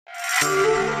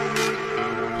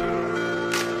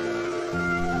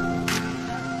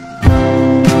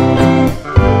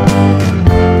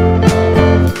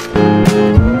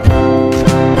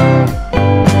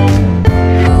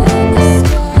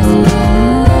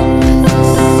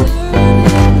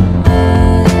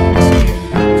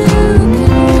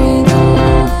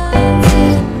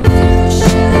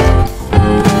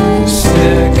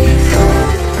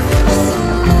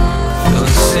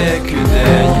Sicker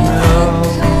than you know.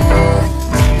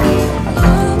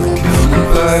 Kill the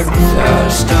bird without a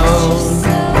stone.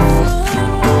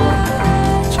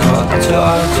 Talk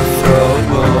to throw a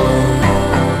bone.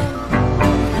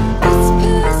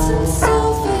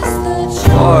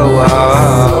 For a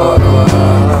while,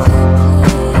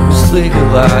 sleeping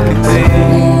like a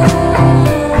bee.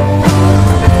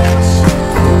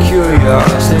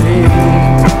 Curiosity.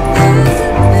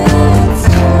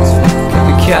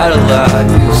 Cadillac,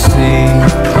 you see.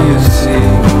 So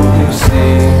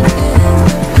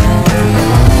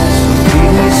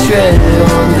leave me stranded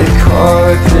on the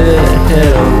carpet,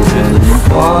 head over the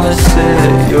faucet.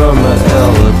 You're my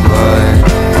alibi.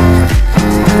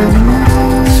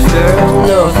 It's fair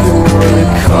enough you wanna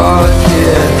cock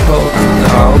it, hoping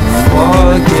I'll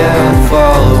forget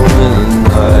following the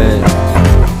night.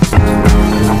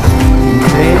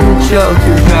 Made a joke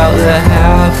about the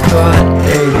half-cut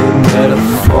alien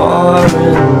metaphor,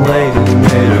 and later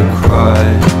made her cry.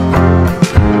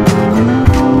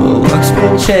 Well, luck's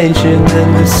been changing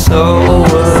and it's so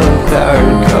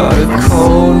apparent. Got a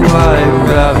cold white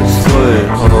rabbit's foot at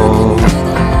home.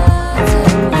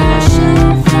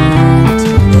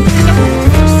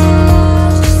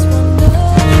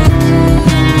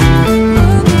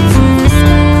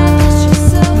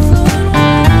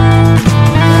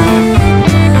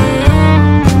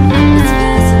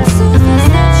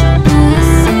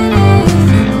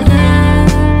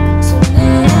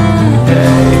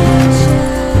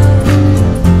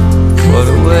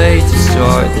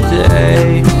 Start the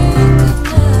day.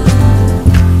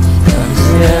 That's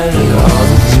the end of all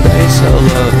the space. I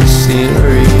love the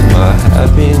scenery. My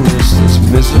happiness is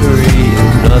misery,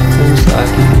 and nothing's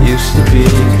like it used to be.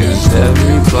 Cause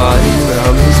everybody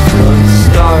around me's feeling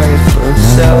sorry for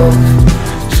himself.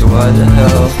 So why the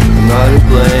hell am I to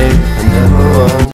blame? I never